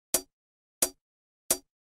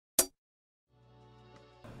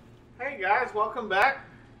Hey guys, welcome back.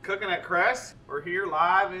 Cooking at Crest. We're here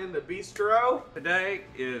live in the bistro. Today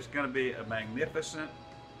is going to be a magnificent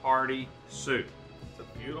hearty soup. It's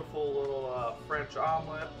a beautiful little French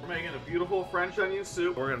omelet. We're making a beautiful French onion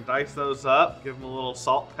soup. We're gonna dice those up, give them a little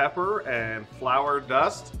salt, pepper, and flour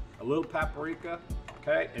dust. A little paprika,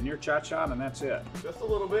 okay, and your cha-cha, and that's it. Just a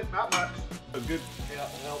little bit, not much. A good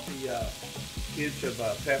healthy pinch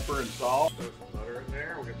of pepper and salt. Throw some butter in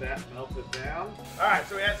there. We'll get that melted down. All right,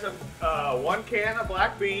 so we had some 1 can of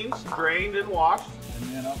black beans, drained and washed.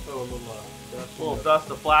 And then I'll throw a little dust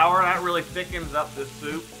of flour. That really thickens up this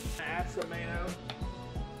soup. Add some mayonnaise.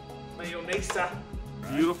 Right.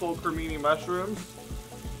 Beautiful cremini mushrooms,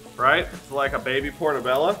 right? It's like a baby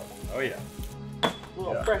portobello. Oh yeah. A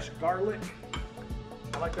little fresh garlic.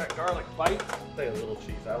 I like that garlic bite. Say a little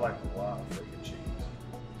cheese. I like a lot of freaking cheese.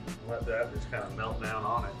 Let that just kind of melt down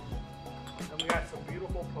on it. Then we got some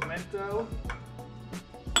beautiful pimento.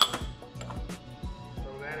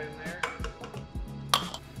 Throw that in there.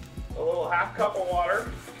 A little ½ cup of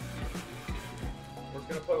water. We're just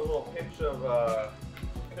gonna put a little pinch of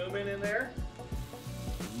cumin in there.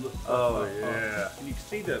 Oh yeah. And you can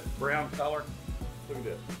see the brown color. Look at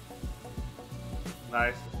this.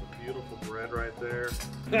 Nice. Beautiful bread right there.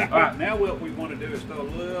 All right, now what we want to do is throw a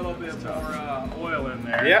little bit more oil in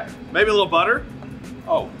there. Yep. Maybe a little butter.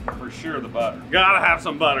 Oh, for sure the butter. Gotta have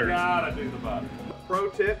some butter. Gotta do the butter. Pro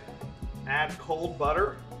tip, add cold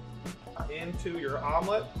butter into your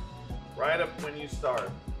omelet right up when you start.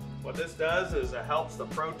 What this does is it helps the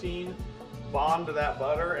protein bond to that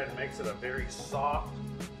butter and makes it a very soft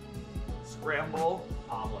scramble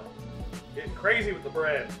omelet. Getting crazy with the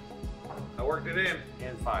bread. I worked it in.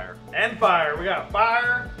 And fire. And fire. We got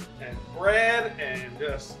fire and bread and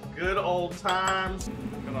just good old times.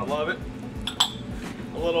 Gonna love it.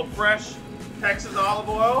 A little fresh Texas olive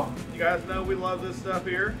oil. You guys know we love this stuff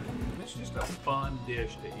here. It's just a fun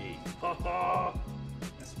dish to eat.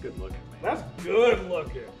 That's good looking, man. That's good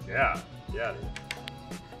looking. Yeah, yeah.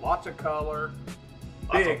 Lots of color.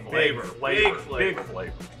 Big flavor. Big flavor. Big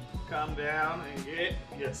flavor. Come down and get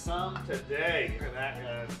you some today. Look at that,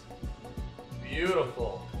 guys.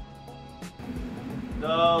 Beautiful.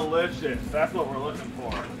 Delicious. That's what we're looking for.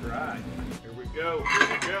 That's right. Here we go. Here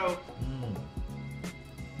we go.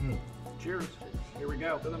 Cheers. Here we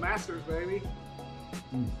go. To the masters, baby.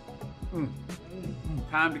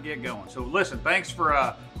 Time to get going. So listen, thanks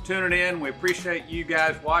for tuning in. We appreciate you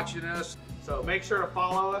guys watching us. So make sure to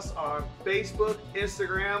follow us on Facebook,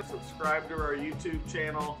 Instagram, subscribe to our YouTube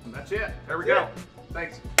channel. And that's it. There we go.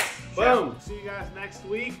 Thanks. Boom. See you guys next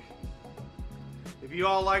week. If you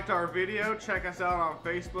all liked our video, check us out on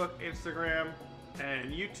Facebook, Instagram,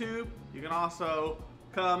 and YouTube. You can also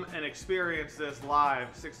come and experience this live,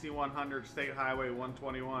 6100 State Highway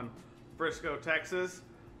 121, Frisco, Texas.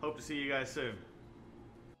 Hope to see you guys soon.